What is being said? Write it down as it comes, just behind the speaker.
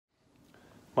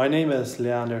My name is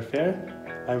Leander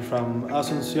Fair. I'm from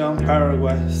Asunción,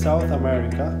 Paraguay, South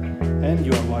America, and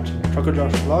you are watching Trucker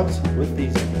Josh Vlogs with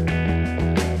Diesel.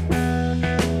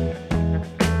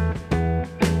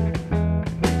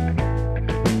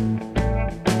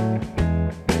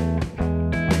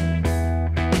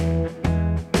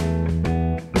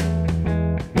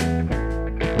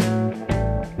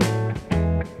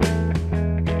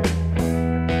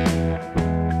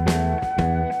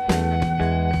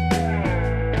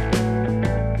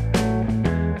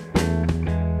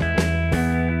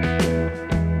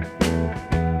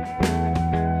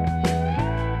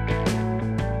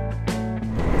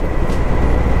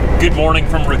 Good morning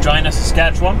from Regina,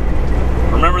 Saskatchewan.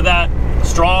 Remember that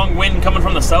strong wind coming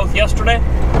from the south yesterday?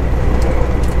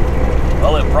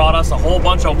 Well, it brought us a whole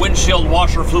bunch of windshield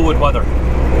washer fluid weather.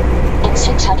 In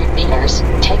 600 meters,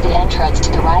 take the entrance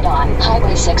to the right on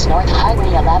Highway 6 North, Highway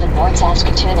 11 North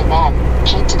Saskatoon, and then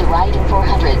keep to the right in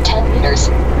 410 meters.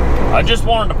 I just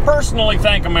wanted to personally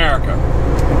thank America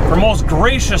for most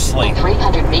graciously In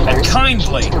 300 meters, and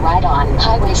kindly. keep to the right on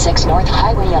Highway 6 North,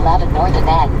 Highway 11 North, and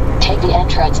then take the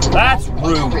entrance to the That's right in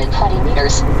rude. 820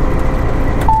 meters.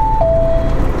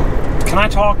 Can I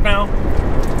talk now?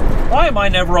 Why am I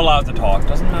never allowed to talk?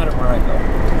 Doesn't matter where I go.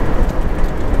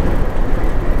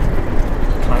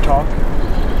 Can I talk?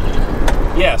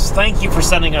 Yes, thank you for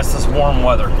sending us this warm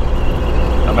weather,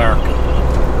 America.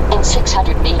 In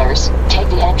 600 meters, take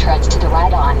the entrance to the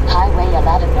right on Highway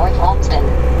 11 North Lumsden.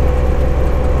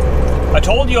 I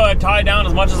told you I'd tie down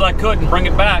as much as I could and bring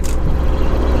it back.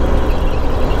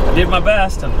 I did my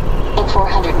best. And In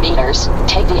 400 meters,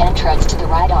 take the entrance to the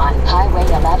right on Highway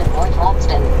 11 North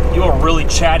Lumsden. you are really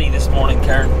chatty this morning,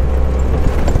 Karen.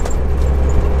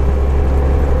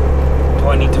 Do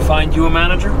I need to find you a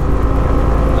manager?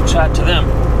 I'll chat to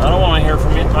them. I don't want to hear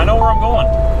from you. I know where I'm going.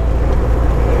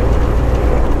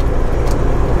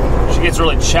 She gets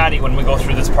really chatty when we go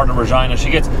through this part of Regina.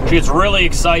 She gets really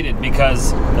excited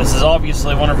because this is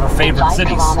obviously one of her In favorite 5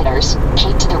 cities. kilometers,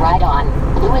 keep to the right on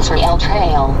Louisville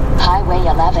Trail, Highway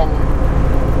 11.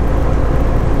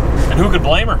 And who could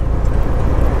blame her?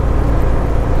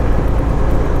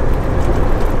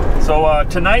 So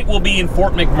tonight we'll be in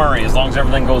Fort McMurray as long as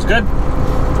everything goes good.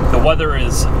 The weather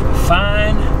is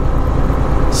fine,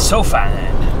 so fine.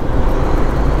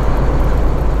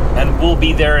 And we'll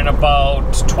be there in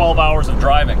about 12 hours of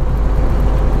driving.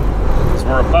 So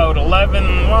we're about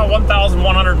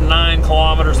 1,109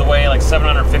 kilometers away, like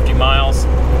 750 miles.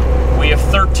 We have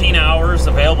 13 hours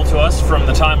available to us from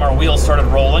the time our wheels started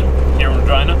rolling here in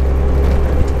Regina.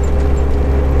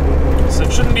 So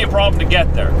it shouldn't be a problem to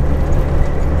get there.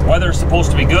 Weather's supposed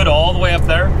to be good all the way up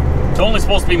there. It's only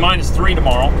supposed to be -3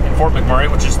 tomorrow in Fort McMurray,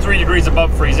 which is 3 degrees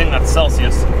above freezing. That's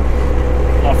Celsius,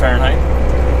 not Fahrenheit.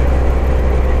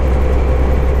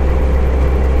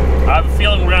 I have a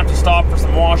feeling we're gonna have to stop for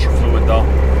some washer fluid though.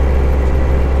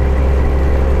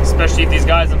 Especially if these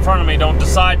guys in front of me don't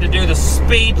decide to do the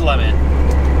speed limit.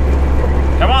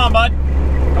 Come on, bud.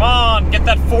 Come on, get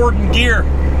that Ford in gear.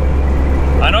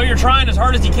 I know you're trying as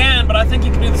hard as you can, but I think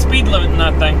you can do the speed limit in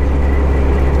that thing.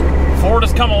 Ford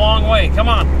has come a long way. Come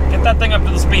on, get that thing up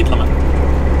to the speed limit.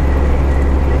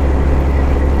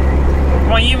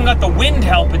 Come on, you even got the wind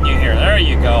helping you here. There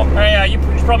you go. Oh, yeah, you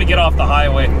should probably get off the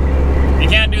highway. If you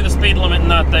can't do the speed limit in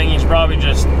that thing, you should probably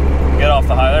just get off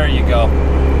the highway. There you go.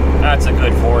 That's a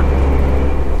good Ford.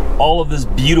 All of this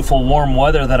beautiful warm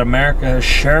weather that America has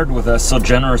shared with us so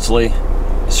generously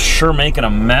is sure making a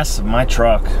mess of my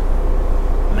truck.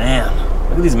 Man,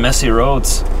 look at these messy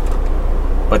roads.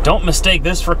 But don't mistake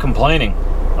this for complaining.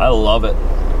 I love it.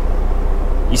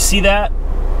 You see that?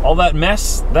 All that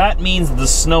mess? That means the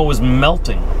snow is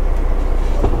melting.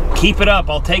 Keep it up.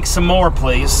 I'll take some more,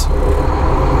 please.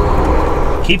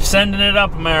 Keep sending it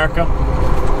up, America.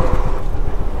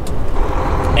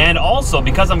 And also,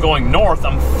 because I'm going north,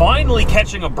 I'm finally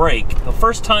catching a break. The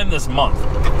first time this month.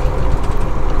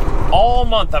 All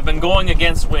month I've been going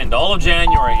against wind. All of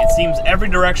January, it seems every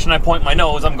direction I point my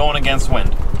nose, I'm going against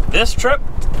wind. This trip,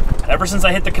 ever since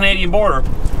I hit the Canadian border,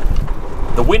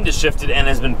 the wind has shifted and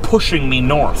has been pushing me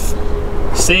north,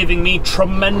 saving me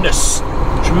tremendous,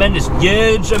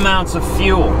 huge amounts of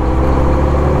fuel.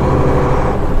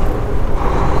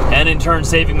 And in turn,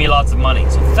 saving me lots of money.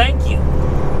 So thank you.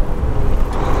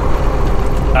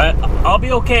 I'll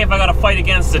be okay if I gotta fight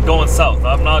against it going south.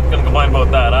 I'm not gonna complain about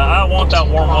that. I want that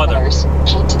warm weather.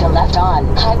 Keep to the left on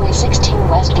Highway 16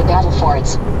 west to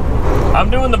Battlefords. I'm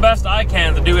doing the best I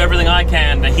can to do everything I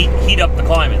can to heat up the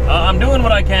climate. I'm doing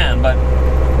what I can, but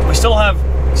we still have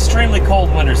extremely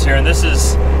cold winters here, and this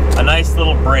is a nice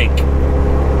little break.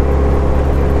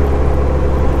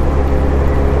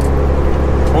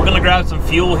 We're gonna gonna grab some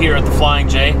fuel here at the Flying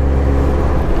J.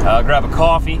 Grab a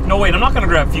coffee. No, wait, I'm not gonna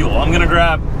grab fuel. I'm gonna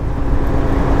grab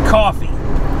coffee.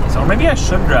 So maybe I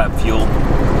should grab fuel.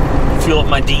 Fuel up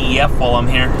my DEF while I'm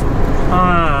here.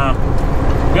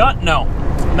 What? No,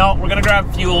 we're gonna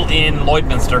grab fuel in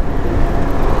Lloydminster.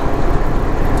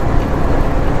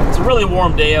 It's a really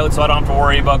warm day out, so I don't have to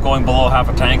worry about going below half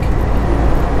a tank.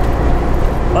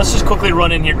 Let's just quickly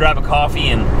run in here, grab a coffee,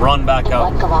 and run back In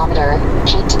out. 1 kilometer,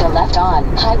 keep to the left on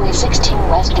Highway 16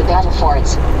 west to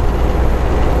Battlefords.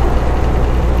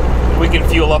 We can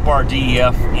fuel up our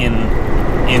DEF in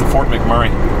Fort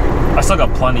McMurray. I still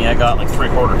got plenty. I got like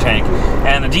 3/4 tank,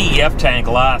 and the DEF tank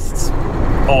lasts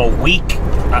a week,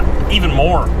 even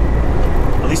more.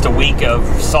 At least a week of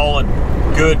solid,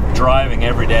 good driving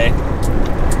every day.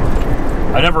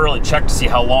 I never really checked to see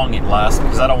how long it lasts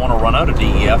because I don't want to run out of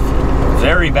DEF.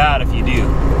 Very bad if you do.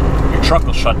 Your truck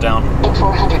will shut down. In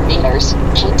 400 meters,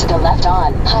 keep to the left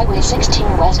on Highway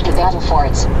 16 west to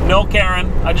Battlefords. No,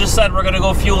 Karen. I just said we're going to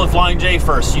go fuel at Flying J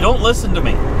first. You don't listen to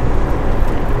me.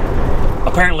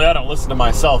 Apparently, I don't listen to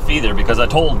myself either because I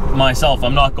told myself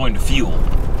I'm not going to fuel.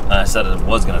 And I said I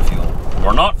was going to fuel.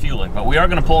 We're not fueling, but we are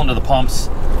going to pull into the pumps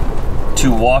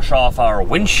to wash off our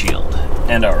windshield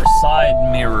and our side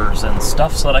mirrors and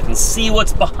stuff so that I can see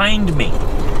what's behind me.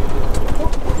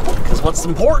 Because what's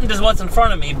important is what's in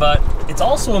front of me, but it's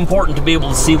also important to be able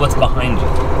to see what's behind you.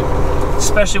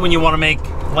 Especially when you want to make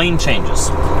lane changes.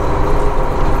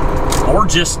 Or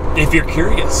just if you're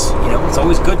curious, you know, it's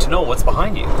always good to know what's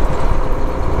behind you.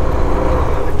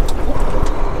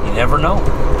 You never know.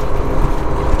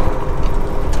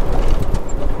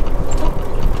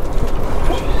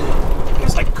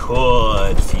 Guess I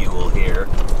could fuel here.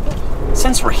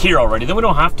 Since we're here already, then we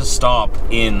don't have to stop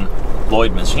in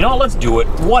Lloydminster. You know what? Let's do it.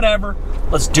 Whatever.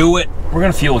 Let's do it. We're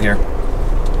gonna fuel here.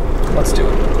 Let's do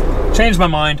it. Changed my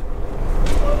mind.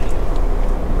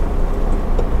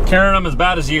 Karen, I'm as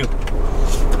bad as you.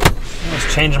 I'm just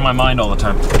changing my mind all the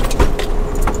time.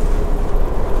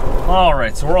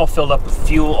 Alright, so we're all filled up with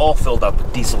fuel, all filled up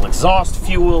with diesel exhaust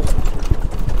fuel.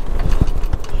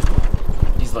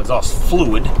 Diesel exhaust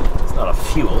fluid. It's not a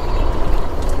fuel.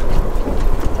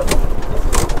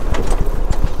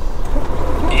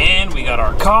 And we got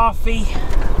our coffee.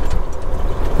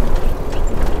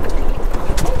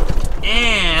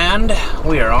 And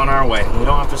we are on our way. We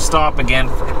don't have to stop again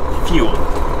for fuel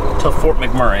till Fort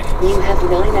McMurray. You have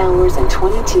 9 hours and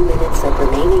 22 minutes of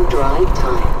remaining drive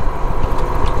time.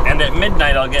 And at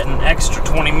midnight, I'll get an extra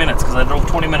 20 minutes because I drove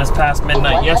 20 minutes past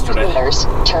midnight yesterday. 100 meters,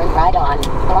 turn right on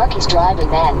Marquis Drive and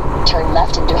then turn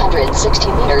left in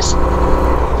 260 meters.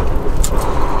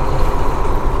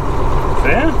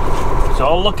 Yeah, it's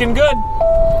all looking good.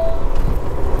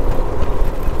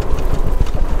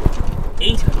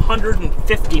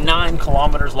 859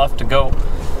 kilometers left to go.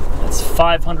 That's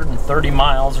 530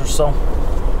 miles or so.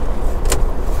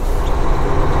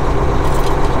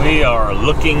 We are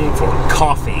looking for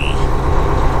coffee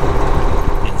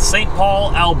in St.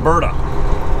 Paul, Alberta.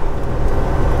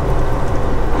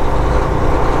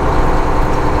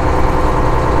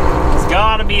 There's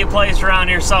gotta be a place around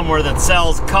here somewhere that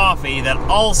sells coffee that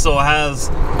also has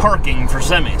parking for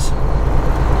semis.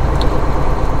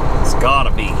 It's gotta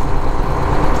be.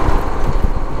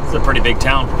 It's a pretty big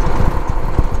town.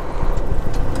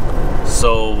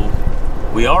 So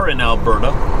we are in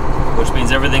Alberta, which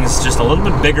means everything's just a little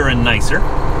bit bigger and nicer.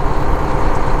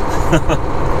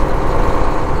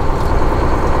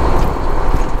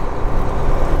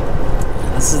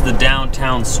 This is the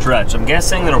downtown stretch. I'm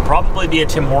guessing there'll probably be a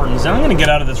Tim Hortons. And I'm gonna get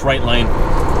out of this right lane.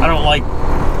 I don't like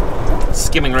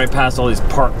skimming right past all these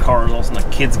parked cars. All of a sudden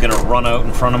the kid's gonna run out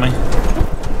in front of me.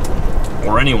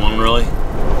 Or anyone, really.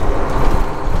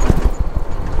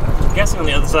 I'm guessing on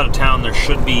the other side of town there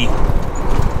should be...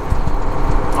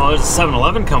 Oh, there's a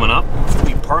 7-Eleven coming up. Should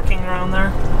be parking around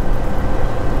there.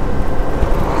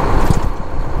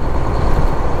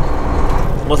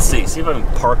 Let's see if I can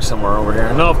park somewhere over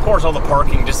here. No, of course all the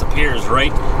parking disappears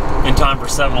right in time for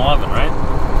 7-Eleven, right?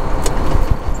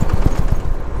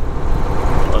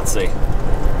 Let's see.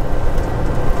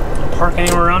 Can I park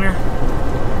anywhere around here?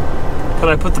 Could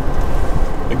I put the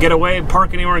getaway,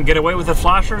 park anywhere and get away with the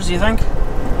flashers, do you think?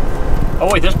 Oh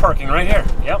wait, there's parking right here.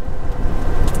 Yep.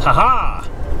 Haha!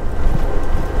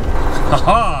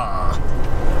 Haha!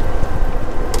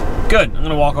 Good. I'm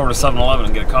gonna walk over to 7-Eleven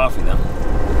and get a coffee then.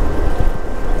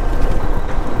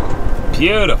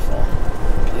 Beautiful.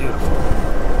 Beautiful.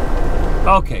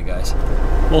 Okay, guys.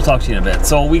 We'll talk to you in a bit.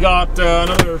 So we got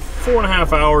another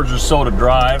 4.5 hours or so to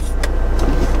drive.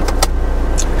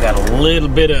 Got a little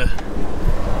bit of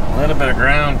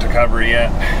ground to cover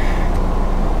yet.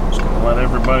 Just gonna let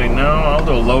everybody know. I'll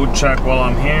do a load check while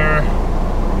I'm here.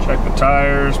 Check the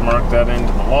tires, mark that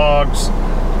into the logs.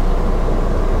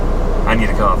 I need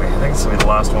a coffee. I think this will be the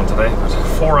last one today, but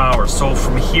 4 hours. So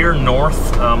from here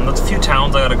north, that's a few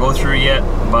towns I gotta go through yet,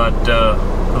 but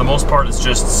for the most part, it's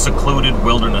just secluded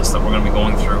wilderness that we're gonna be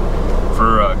going through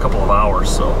for a couple of hours.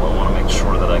 So I wanna make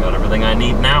sure that I got everything I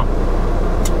need now.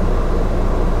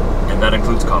 And that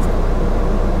includes coffee.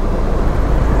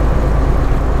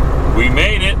 We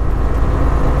made it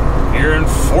here in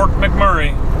Fort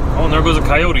McMurray. Oh, and there goes a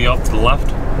coyote off to the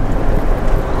left.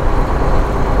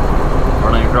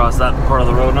 Running across that part of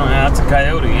the road now. Yeah, that's a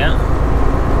coyote, yeah.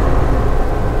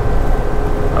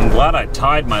 I'm glad I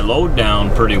tied my load down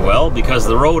pretty well because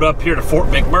the road up here to Fort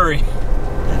McMurray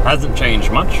hasn't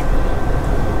changed much.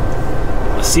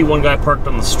 I see one guy parked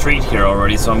on the street here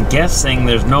already, so I'm guessing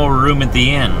there's no room at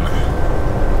the inn.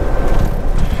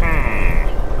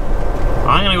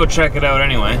 I'm gonna go check it out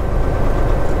anyway.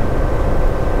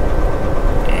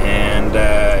 And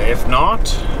if not,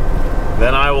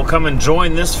 then I will come and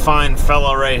join this fine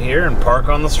fella right here and park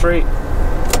on the street.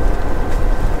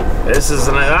 That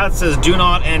says do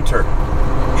not enter.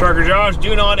 Trucker Josh,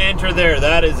 do not enter there.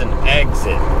 That is an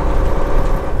exit.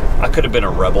 I could have been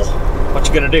a rebel. What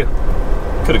you gonna do?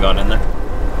 Could have gone in there.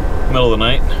 Middle of the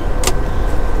night.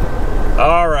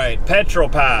 All right, Petrol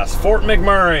Pass, Fort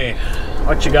McMurray.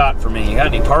 What you got for me? You got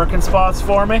any parking spots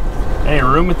for me? Any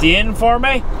room at the inn for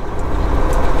me?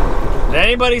 Did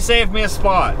anybody save me a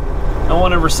spot? No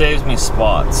one ever saves me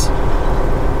spots.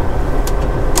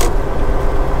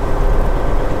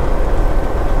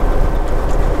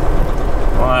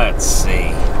 Let's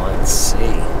see.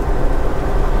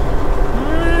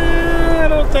 I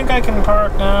don't think I can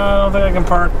park. No, I don't think I can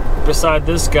park beside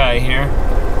this guy here.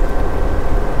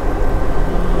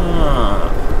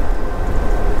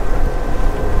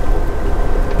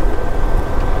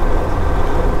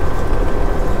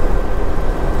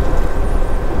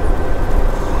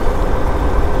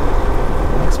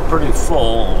 Pretty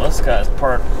full. This guy's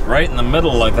parked right in the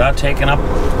middle like that, taking up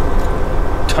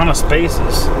a ton of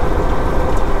spaces.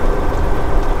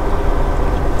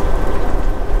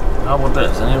 How about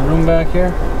this? Any room back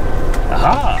here?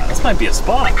 Aha! This might be a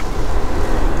spot.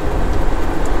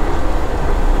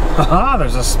 Aha!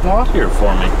 There's a spot here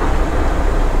for me.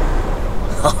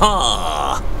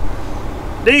 Haha!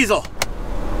 Diesel!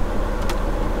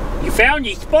 You found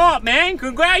your spot, man!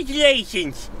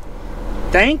 Congratulations!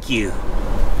 Thank you.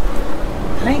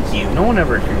 Thank you. No one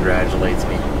ever congratulates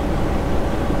me.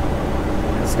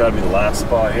 This has got to be the last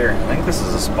spot here. I think this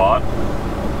is a spot.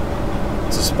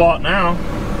 It's a spot now.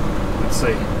 Let's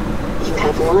see. You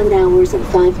have 1 hour and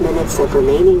 5 minutes of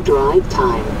remaining drive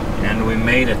time. And we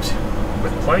made it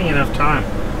with plenty enough time.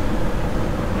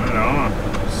 Right on.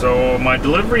 So my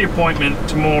delivery appointment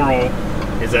tomorrow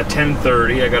is at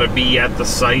 10:30. I got to be at the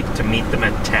site to meet them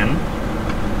at 10.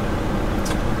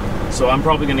 So I'm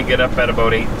probably going to get up at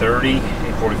about 8:30,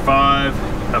 8:45,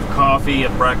 have coffee,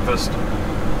 have breakfast,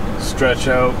 stretch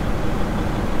out.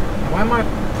 Why am I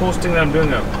posting that I'm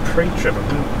doing a pre-trip? I'm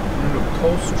going to do a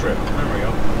post-trip. There we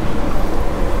go.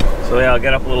 So yeah, I'll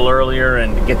get up a little earlier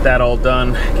and get that all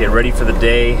done, get ready for the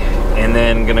day, and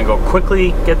then going to go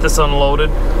quickly get this unloaded.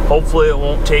 Hopefully it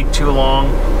won't take too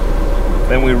long.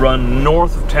 Then we run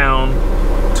north of town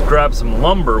to grab some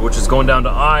lumber, which is going down to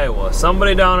Iowa.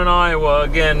 Somebody down in Iowa,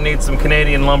 again, needs some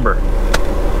Canadian lumber.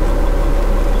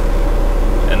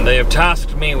 And they have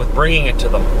tasked me with bringing it to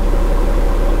them.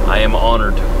 I am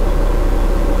honored.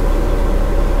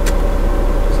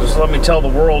 So just let me tell the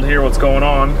world here what's going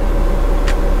on.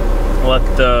 Let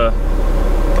the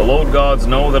load gods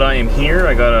know that I am here.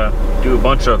 I gotta do a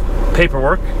bunch of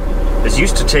paperwork. This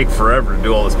used to take forever to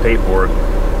do all this paperwork.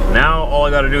 Now all I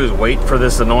gotta do is wait for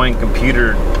this annoying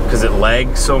computer because it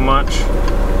lags so much.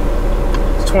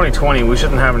 It's 2020, we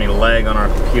shouldn't have any lag on our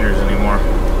computers anymore.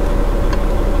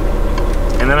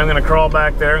 And then I'm gonna crawl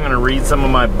back there, I'm gonna read some of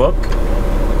my book.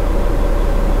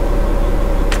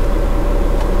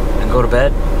 And go to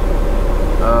bed.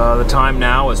 The time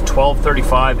now is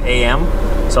 12:35 a.m.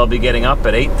 So I'll be getting up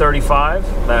at 8:35.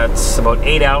 That's about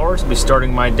 8 hours. I'll be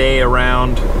starting my day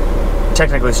around,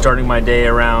 technically starting my day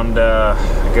around, I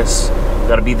guess,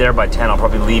 gotta be there by 10. I'll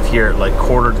probably leave here at like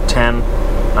 9:45,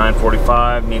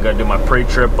 9:45. Me gotta do my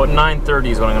pre-trip, but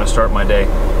 9:30 is when I'm gonna start my day.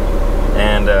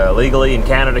 And legally in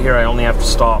Canada here, I only have to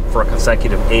stop for a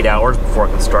consecutive 8 hours before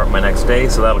I can start my next day.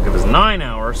 So that'll give us 9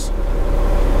 hours.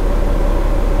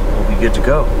 We'll be good to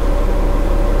go.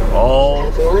 All...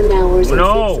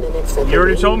 No! You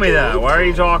already told me that. Why are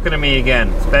you talking to me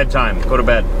again? It's bedtime. Go to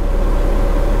bed.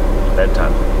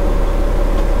 Bedtime.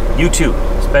 You too.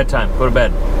 It's bedtime. Go to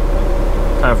bed.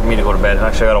 Time for me to go to bed.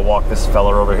 Actually, I gotta walk this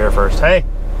fella over here first. Hey,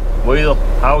 Weasel,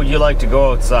 how would you like to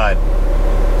go outside?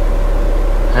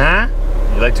 Huh?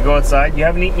 You like to go outside? You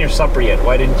haven't eaten your supper yet.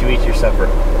 Why didn't you eat your supper?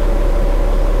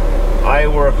 I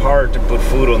work hard to put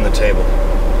food on the table.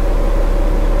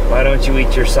 Why don't you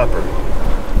eat your supper?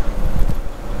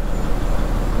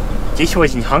 Just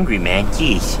wasn't hungry, man.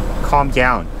 Jeez. Calm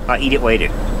down. I'll eat it later.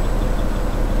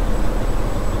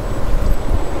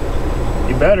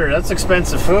 You better. That's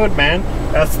expensive food, man.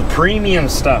 That's the premium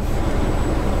stuff.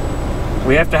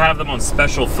 We have to have them on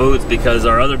special foods because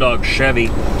our other dog, Chevy,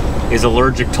 is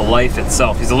allergic to life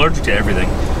itself. He's allergic to everything.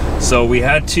 So we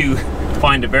had to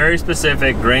find a very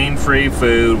specific grain-free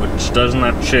food which doesn't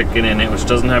have chicken in it, which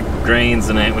doesn't have grains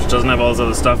in it, which doesn't have all this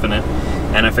other stuff in it.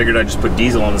 And I figured I'd just put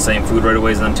Diesel on the same food right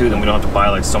away then too. Then we don't have to buy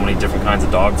like so many different kinds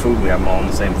of dog food. We have them all in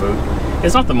the same food.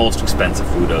 It's not the most expensive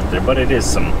food out there, but it is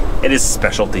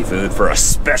specialty food for a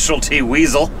specialty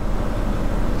weasel.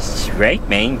 That's right,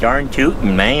 man. Darn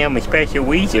tootin', man. I'm a special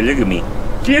weasel. Look at me.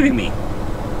 Look at me.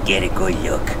 Get a good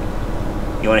look.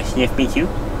 You want to sniff me too?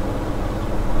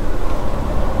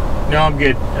 No, I'm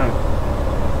good.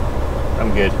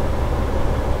 I'm good.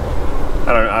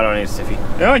 I don't need a sniffy.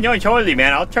 No, totally,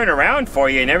 man. I'll turn around for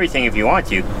you and everything if you want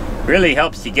to. Really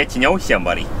helps you get to know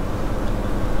somebody.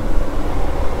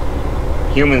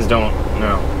 Humans don't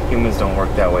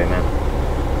work that way, man.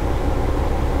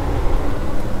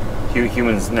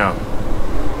 Humans, no.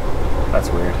 That's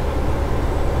weird.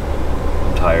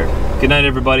 I'm tired. Good night,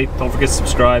 everybody. Don't forget to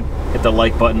subscribe. Hit the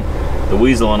like button. The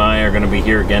Weasel and I are going to be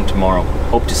here again tomorrow.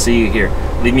 Hope to see you here.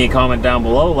 Leave me a comment down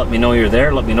below. Let me know you're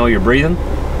there. Let me know you're breathing.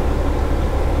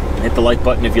 Hit the like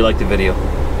button if you like the video.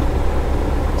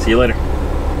 See you later.